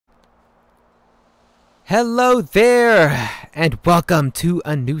Hello there, and welcome to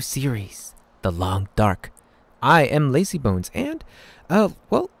a new series, The Long Dark. I am LazyBones, and,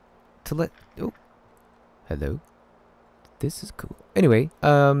 well, to let, oh, hello, this is cool. Anyway,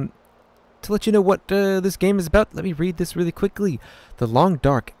 to let you know what this game is about, let me read this really quickly. The Long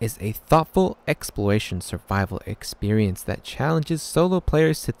Dark is a thoughtful exploration survival experience that challenges solo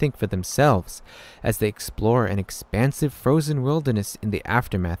players to think for themselves as they explore an expansive frozen wilderness in the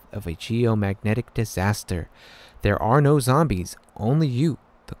aftermath of a geomagnetic disaster. There are no zombies, only you,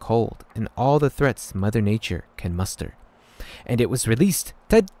 the cold, and all the threats Mother Nature can muster. And it was released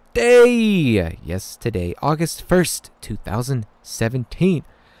today! Yes, today, August 1st, 2017.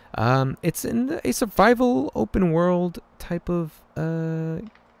 It's in a survival open world type of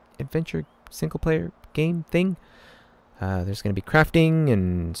adventure single player game thing. There's going to be crafting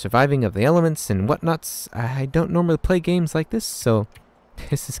and surviving of the elements and whatnots. I don't normally play games like this, so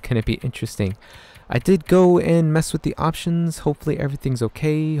this is going to be interesting. I did go and mess with the options. Hopefully everything's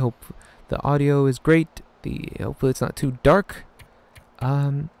okay. Hope the audio is great. Hopefully it's not too dark.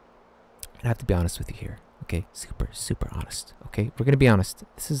 I have to be honest with you here. Okay, super honest. Okay, we're gonna be honest.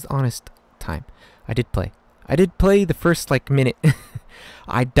 This is honest time. I did play the first like minute.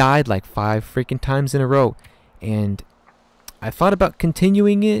 I died like 5 freaking times in a row, and I thought about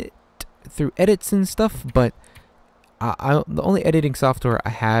continuing it through edits and stuff, but the only editing software I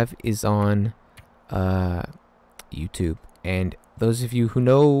have is on YouTube. And those of you who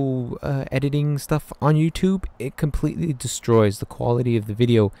know editing stuff on YouTube, it completely destroys the quality of the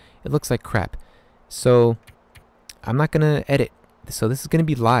video. It looks like crap. So I'm not gonna edit, so this is gonna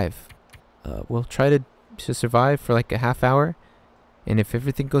be live. We'll try to survive for like a half hour, and if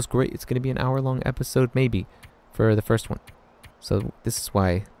everything goes great, it's gonna be an hour-long episode maybe for the first one. So this is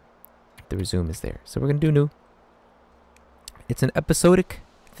why the resume is there. So we're gonna do new. It's an episodic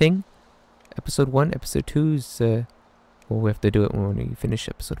thing. Episode 1, episode 2 is well, we have to do it when we finish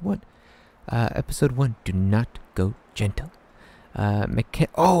episode 1. Episode 1, do not go gentle.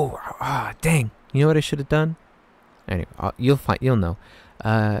 Dang. You know what I should have done? Anyway, you'll know.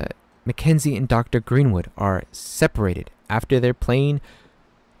 Mackenzie and Dr. Greenwood are separated after their plane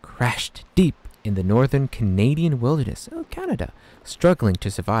crashed deep in the northern Canadian wilderness, Canada. Struggling to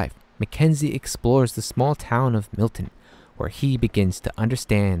survive, Mackenzie explores the small town of Milton, where he begins to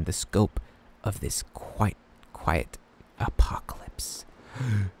understand the scope of this quite quiet apocalypse.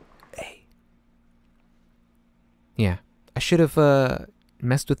 Hey. Yeah, I should have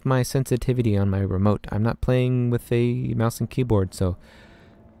messed with my sensitivity on my remote. I'm not playing with a mouse and keyboard, so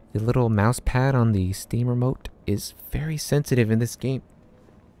the little mouse pad on the Steam remote is very sensitive in this game.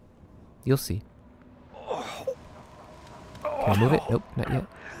 You'll see. Can I move it? Nope, not yet.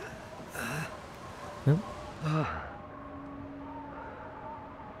 Nope.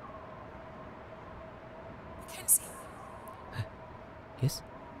 Mackenzie. Yes?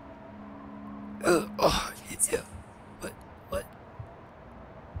 Yeah. What?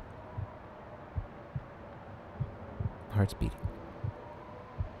 Heart's beating.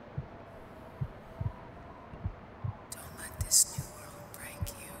 Don't let this new world break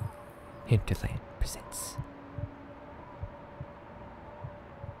you. Hinterland presents.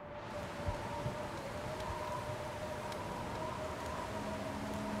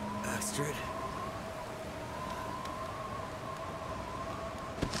 Astrid.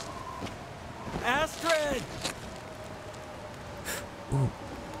 Astrid! Ooh.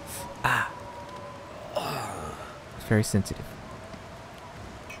 Ah. It's very sensitive.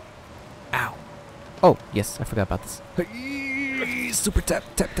 Ow. Oh, yes, I forgot about this. Super tap.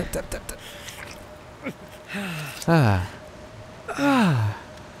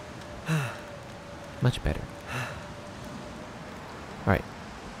 Much better. Alright.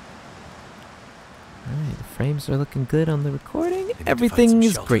 Alright, the frames are looking good on the recording. Everything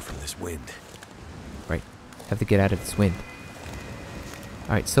is great. From this wind. Right. Have to get out of this wind.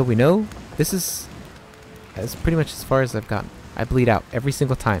 Alright, so we know this is pretty much as far as I've gotten. I bleed out every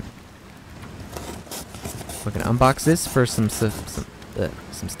single time. We're gonna unbox this for some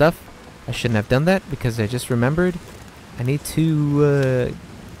stuff. I shouldn't have done that because I just remembered I need to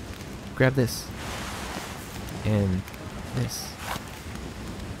grab this and this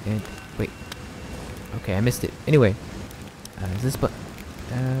and wait. Okay, I missed it. Anyway, this button.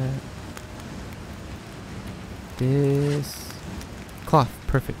 This cloth.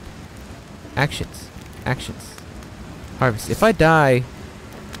 Perfect. Actions. Harvest. If I die,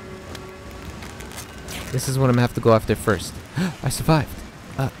 this is what I'm gonna have to go after first. I survived.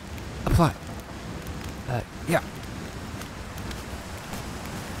 Apply. Yeah.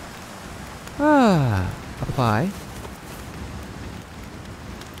 Apply.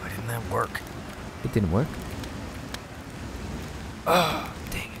 Why didn't that work? It didn't work. Oh,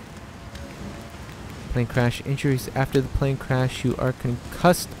 dang it. Plane crash injuries. After the plane crash, you are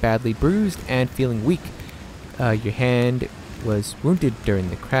concussed, badly bruised, and feeling weak. Your hand was wounded during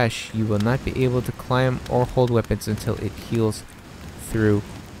the crash. You will not be able to climb or hold weapons until it heals through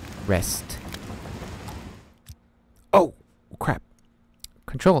rest. Oh, crap.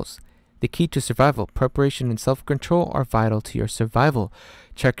 Controls. The key to survival. Preparation and self-control are vital to your survival.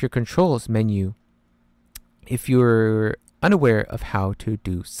 Check your controls menu. If you're unaware of how to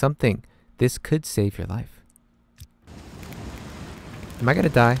do something, this could save your life. Am I gonna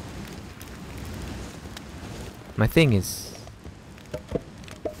die? My thing is...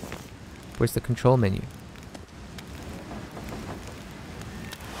 Where's the control menu?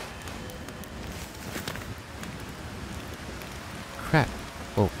 Crap.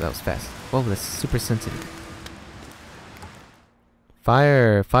 Whoa, that was fast. Whoa, that's super sensitive.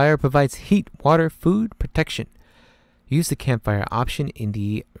 Fire. Fire provides heat, water, food, protection. Use the campfire option in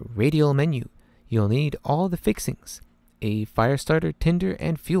the radial menu. You'll need all the fixings. A fire starter, tinder,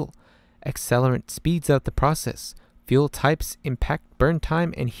 and fuel. Accelerant speeds up the process. Fuel types impact burn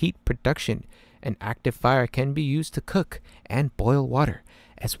time and heat production. An active fire can be used to cook and boil water,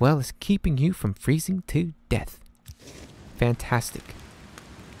 as well as keeping you from freezing to death. Fantastic.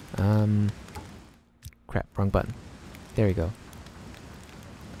 Crap, wrong button. There you go.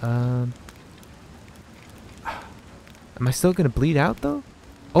 Am I still gonna bleed out though?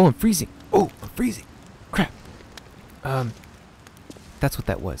 Oh, I'm freezing. Oh, I'm freezing. Crap. That's what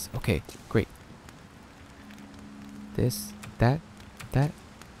that was. Okay, great. This, that,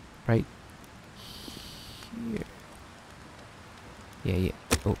 right here. Yeah.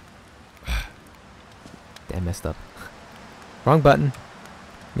 Oh. Damn, messed up. Wrong button.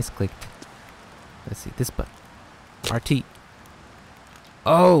 Misclicked. Let's see, this button. RT.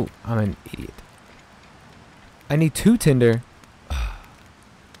 Oh, I'm an idiot. I need 2 tinder.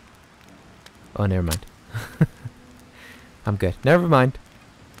 Oh, never mind. I'm good. Never mind.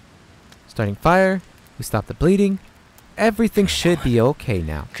 Starting fire. We stop the bleeding. Everything should be okay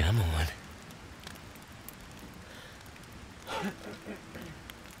now. Come on.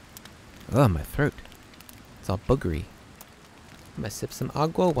 Oh, my throat. It's all boogery. I'm gonna sip some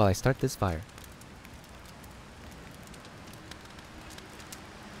agua while I start this fire.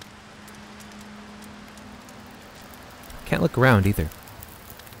 Can't look around either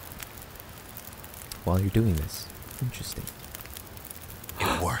while you're doing this. Interesting.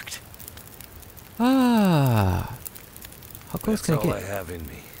 It worked. Ah. How close can I That's all get? I have in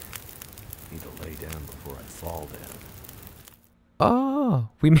me. Need to lay down before I fall down. Oh,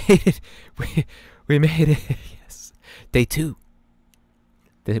 we made it. We made it. Yes. Day 2.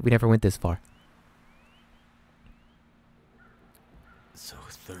 We never went this far. So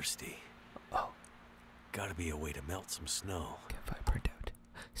thirsty. Oh. Gotta be a way to melt some snow. Campfire burned out.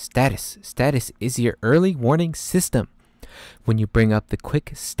 Status. Status is your early warning system. When you bring up the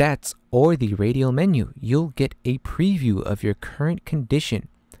quick stats or the radial menu, you'll get a preview of your current condition,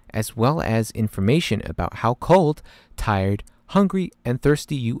 as well as information about how cold, tired, hungry, and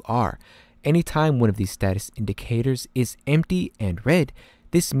thirsty you are. Anytime one of these status indicators is empty and red,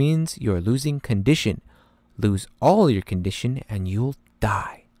 this means you're losing condition. Lose all your condition and you'll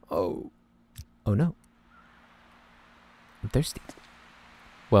die. Oh no. I'm thirsty.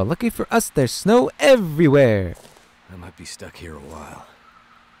 Well, lucky for us, there's snow everywhere. I might be stuck here a while.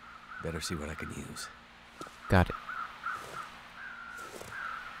 Better see what I can use. Got it.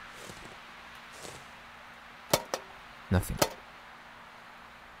 Nothing.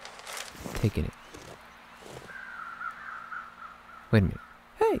 Taking it. Wait a minute.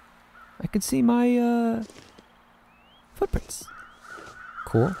 Hey! I can see my, footprints.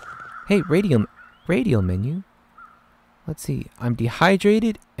 Cool. Hey, radial menu. Let's see. I'm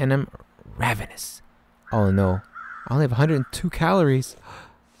dehydrated and I'm ravenous. Oh no. I only have 102 calories.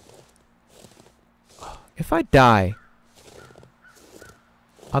 If I die,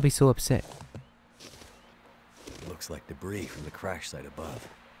 I'll be so upset. Looks like debris from the crash site above.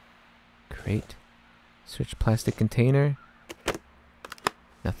 Great. Switch plastic container.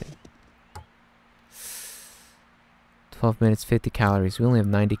 Nothing. 12 minutes, 50 calories. We only have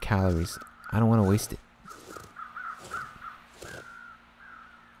 90 calories. I don't want to waste it.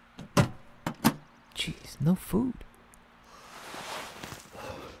 Jeez, no food.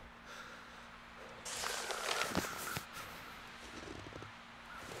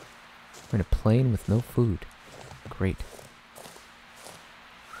 We're in a plane with no food. Great.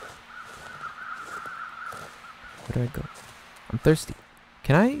 Where do I go? I'm thirsty.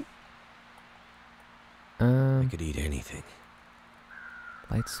 Can I? I could eat anything.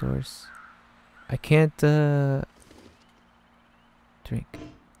 Light source. I can't drink.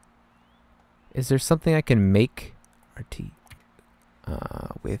 Is there something I can make our tea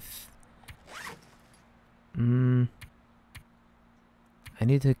with? I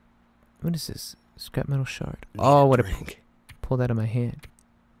need to. What is this? Scrap metal shard. Oh, what a pull that in my hand.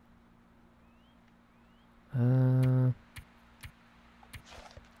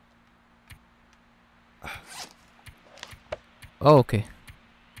 Oh, okay.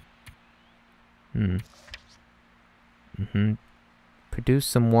 Produce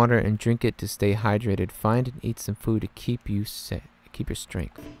some water and drink it to stay hydrated. Find and eat some food to keep you set. Keep your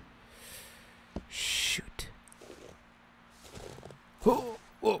strength. Shoot. Whoa,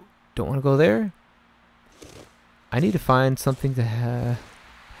 whoa. Don't want to go there. I need to find something to have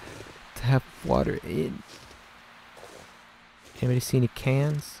water in. Anybody see any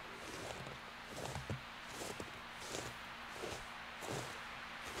cans?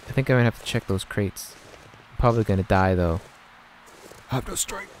 I think I'm gonna have to check those crates. I'm probably gonna die though. I have no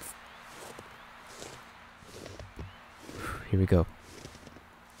strength. Here we go.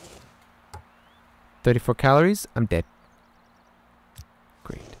 34 calories. I'm dead.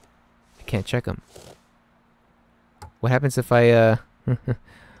 Great. I can't check them. What happens if I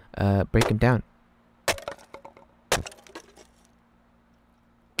break them down?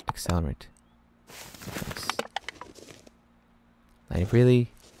 Accelerant. Nice. I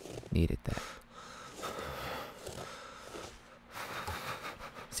really needed that.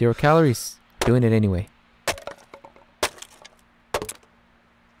 0 calories. Doing it anyway.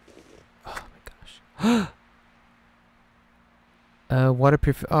 Oh my gosh. Water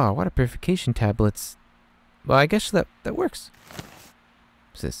purification tablets. Well, I guess that works.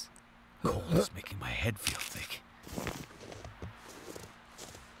 What's this? Cold is making my head feel thick.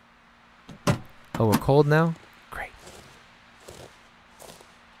 Oh, we're cold now? Great.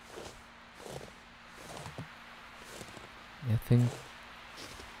 I think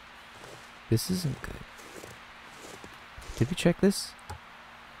this isn't good. Did we check this?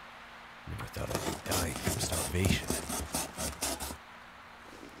 Never thought I'd be dying from starvation.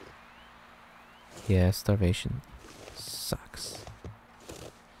 Yeah, starvation sucks.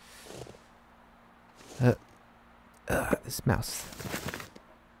 This mouse.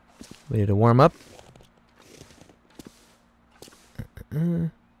 We need to warm up.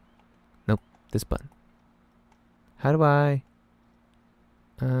 Nope, this button. How do I?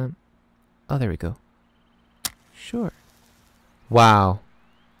 Oh, there we go. Sure. Wow.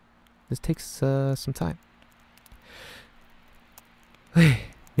 This takes some time.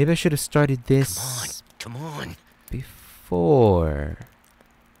 Maybe I should have started this. Come on. Before.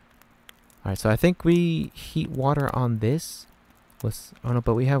 Alright, so I think we heat water on this. Oh no,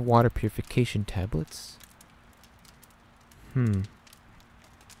 but we have water purification tablets.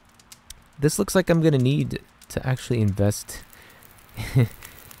 This looks like I'm gonna need to actually invest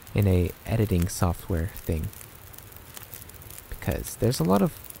in a editing software thing. Because there's a lot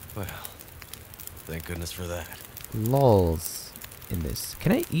of Well, thank goodness for that. lulls in this.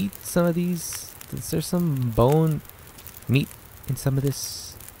 Can I eat some of these? Is there some bone meat in some of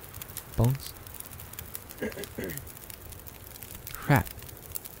this bones? Crap.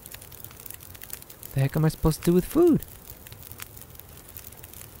 The heck am I supposed to do with food?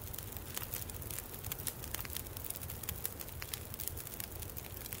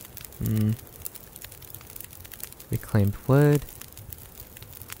 Reclaimed wood.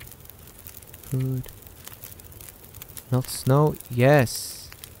 Food. Melt snow. Yes.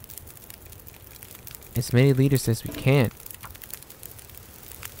 As many liters as we can.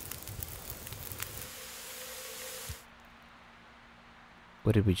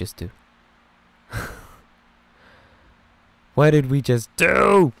 What did we just do? What did we just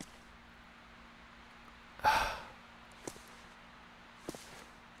do?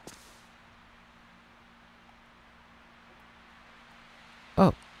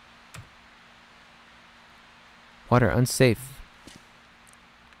 Oh. Water unsafe.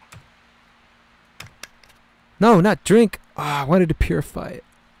 No, not drink. I wanted to purify it.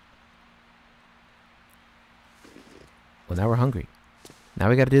 Well, now we're hungry. Now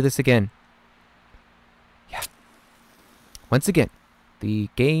we gotta do this again. Yeah. Once again, the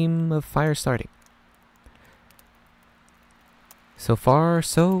game of fire starting. So far,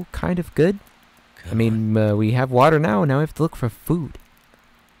 so kind of good. I mean, we have water now, and now we have to look for food.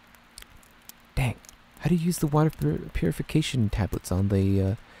 Dang. How do you use the water purification tablets on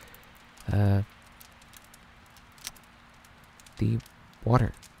the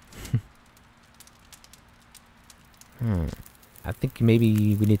water? I think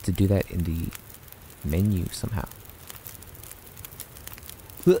maybe we need to do that in the menu somehow.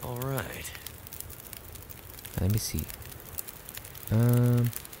 All right. Let me see.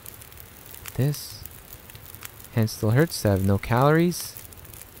 This hand still hurts. I have no calories.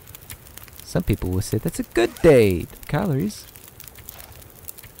 Some people will say that's a good day. No calories.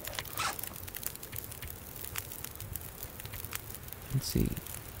 Let's see.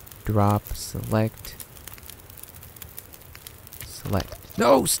 Drop, select. Select.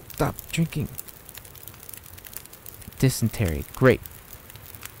 No, stop drinking. Dysentery. Great.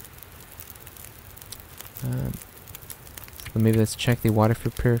 Maybe let's check the water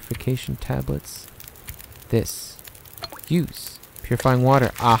for purification tablets. This. Use. Purifying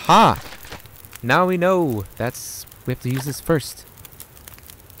water. Aha! Now we know. We have to use this first.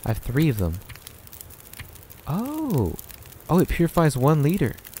 I have 3 of them. Oh. Oh, it purifies 1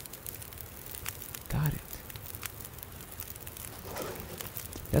 liter. Got it.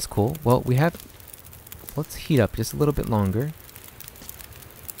 That's cool. Well, let's heat up just a little bit longer.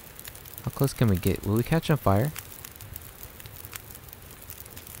 How close can we get? Will we catch on fire?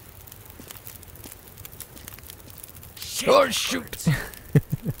 Oh, shoot!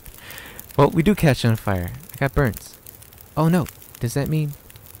 Well, we do catch on fire. I got burns. Oh no. Does that mean...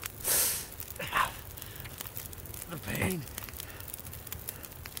 The pain.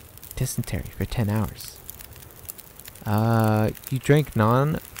 Dysentery for 10 hours. You drank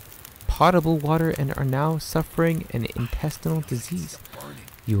non-potable water and are now suffering an intestinal disease.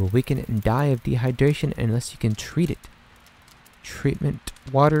 You will weaken and die of dehydration unless you can treat it. Treatment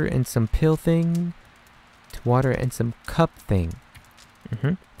water and some pill thing to water and some cup thing.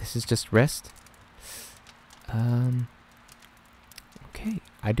 This is just rest. Okay.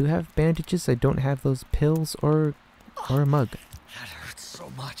 I do have bandages. I don't have those pills or a mug. That hurts so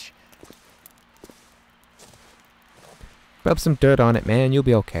much. Rub some dirt on it, man. You'll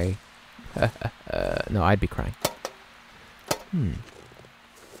be okay. No, I'd be crying.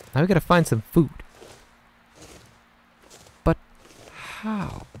 Now we gotta find some food. But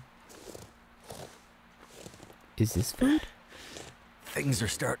how? Is this food? Things are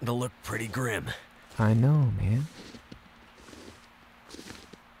starting to look pretty grim. I know, man.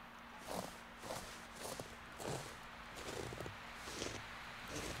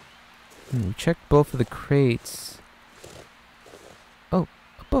 We checked both of the crates. Oh,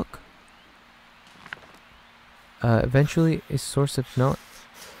 a book. Eventually a source of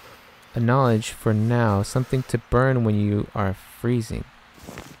knowledge for now. Something to burn when you are freezing.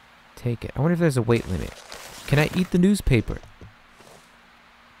 Take it. I wonder if there's a weight limit. Can I eat the newspaper?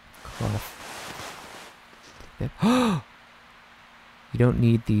 Cloth. Take that. You don't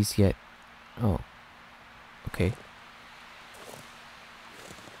need these yet. Oh. Okay.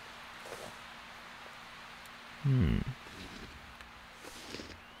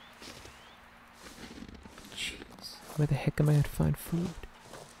 Jeez. Where the heck am I going to find food?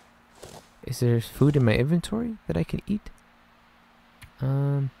 Is there food in my inventory that I can eat?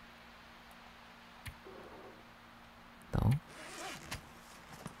 No.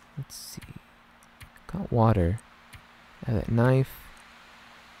 Let's see. Got water. I have that knife.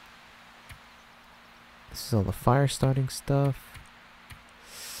 This is all the fire starting stuff.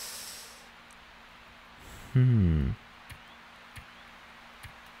 I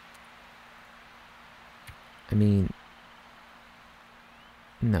mean,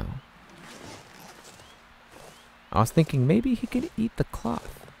 no. I was thinking maybe he could eat the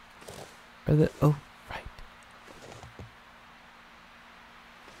cloth. Or the... Oh, right.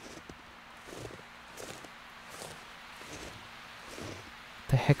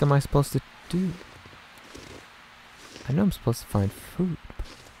 The heck am I supposed to do? I know I'm supposed to find food.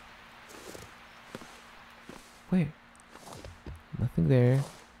 Where? Nothing there.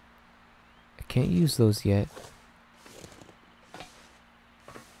 I can't use those yet.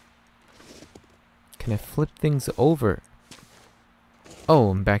 Can I flip things over?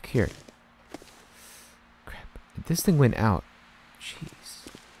 Oh, I'm back here. Crap. This thing went out. Jeez.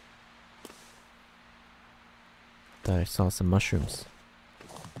 Thought I saw some mushrooms.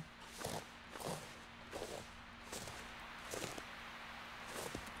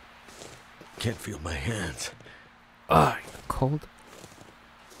 Can't feel my hands. Ah, cold.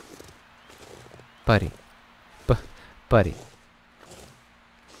 Buddy. Buddy.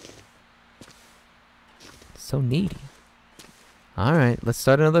 So needy. Alright, let's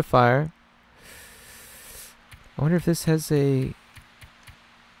start another fire. I wonder if this has a...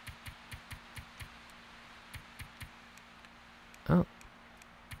 Oh.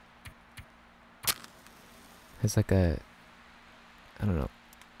 Has like a... I don't know.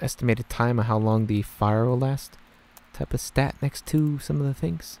 Estimated time of how long the fire will last. Type of stat next to some of the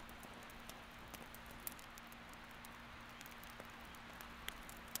things.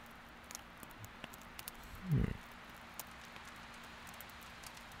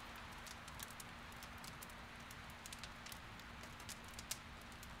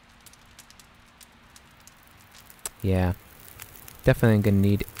 Yeah. Definitely gonna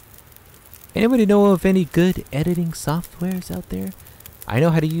need... Anybody know of any good editing softwares out there? I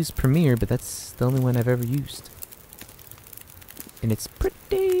know how to use Premiere, but that's the only one I've ever used. And it's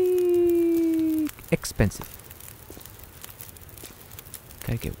pretty expensive.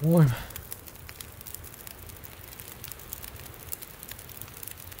 Gotta get warm.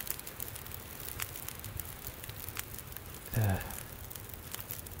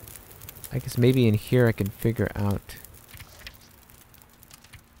 I guess maybe in here I can figure out...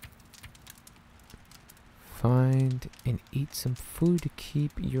 Find and eat some food to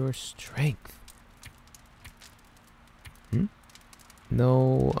keep your strength.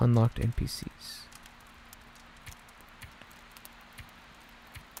 No unlocked NPCs.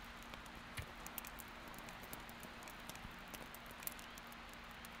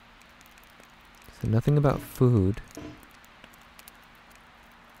 So nothing about food.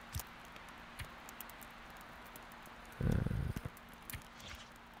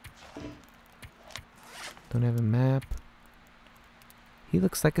 Don't have a map. He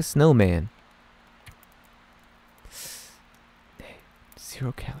looks like a snowman.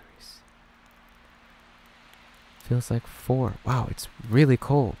 0 calories. Feels like 4. Wow, it's really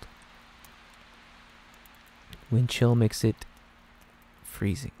cold. Wind chill makes it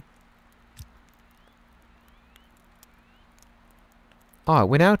freezing. Oh, it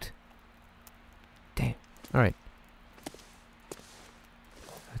went out? Damn. Alright.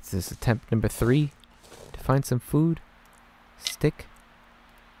 That's this attempt number 3. Find some food. Stick.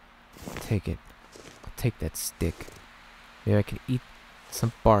 Take it. I'll take that stick. Maybe I can eat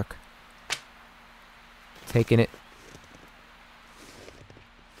some bark. Taking it.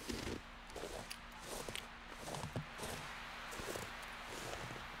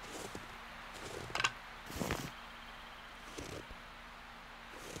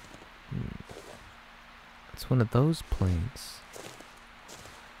 It's one of those planes.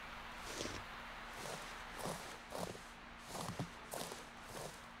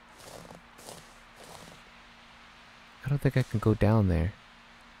 I don't think I can go down there.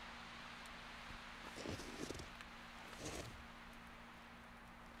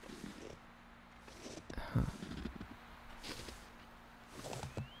 Huh.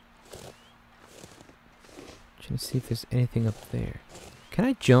 Trying to see if there's anything up there. Can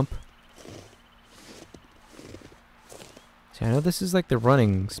I jump? See, I know this is like the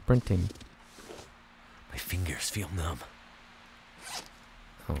running, sprinting. My fingers feel numb.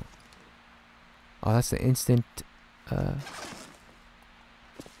 Oh. Oh, that's the instant...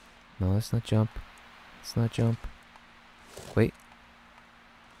 No, let's not jump. Let's not jump. Wait.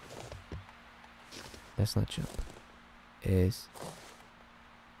 Let's not jump. Is...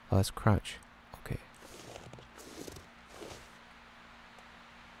 Oh, that's crouch. Okay.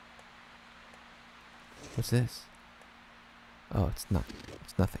 What's this? Oh, it's not.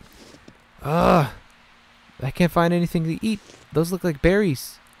 It's nothing. Ugh! I can't find anything to eat. Those look like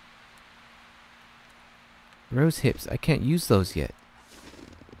berries. Rose hips. I can't use those yet.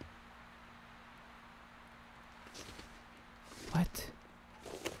 What?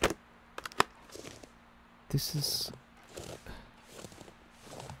 This is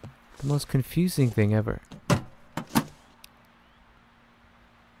the most confusing thing ever.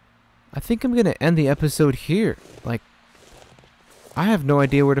 I think I'm gonna end the episode here. Like, I have no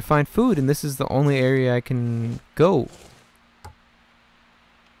idea where to find food, and this is the only area I can go.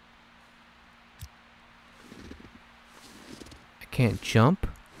 I can't jump,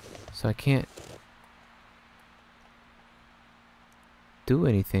 so I can't do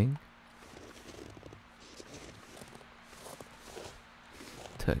anything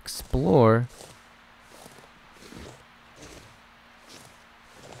to explore.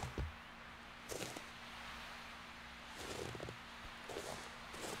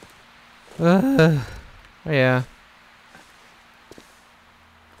 Yeah.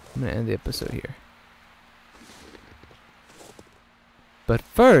 I'm gonna end the episode here. But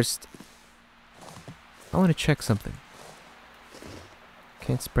first, I want to check something.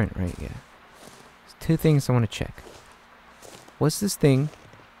 Can't sprint, right? Yeah. There's 2 things I want to check. What's this thing?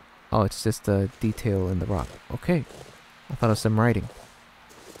 Oh, it's just a detail in the rock. Okay. I thought it was some writing.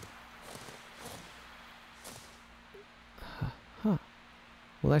 Huh.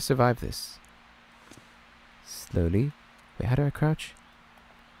 Will I survive this? Slowly. Wait, how do I crouch?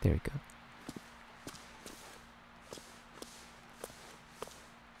 There we go.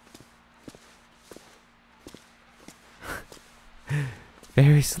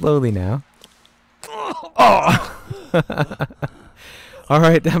 Very slowly now. Oh!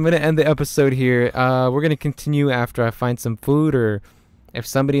 Alright, I'm going to end the episode here. We're going to continue after I find some food, or if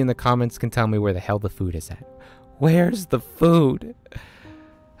somebody in the comments can tell me where the hell the food is at. Where's the food?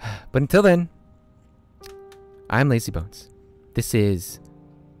 But until then, I'm LazyBones. This is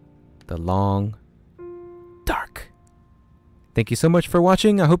The Long Dark. Thank you so much for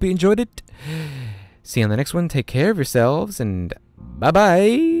watching. I hope you enjoyed it. See you on the next one. Take care of yourselves and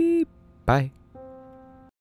bye-bye. Bye.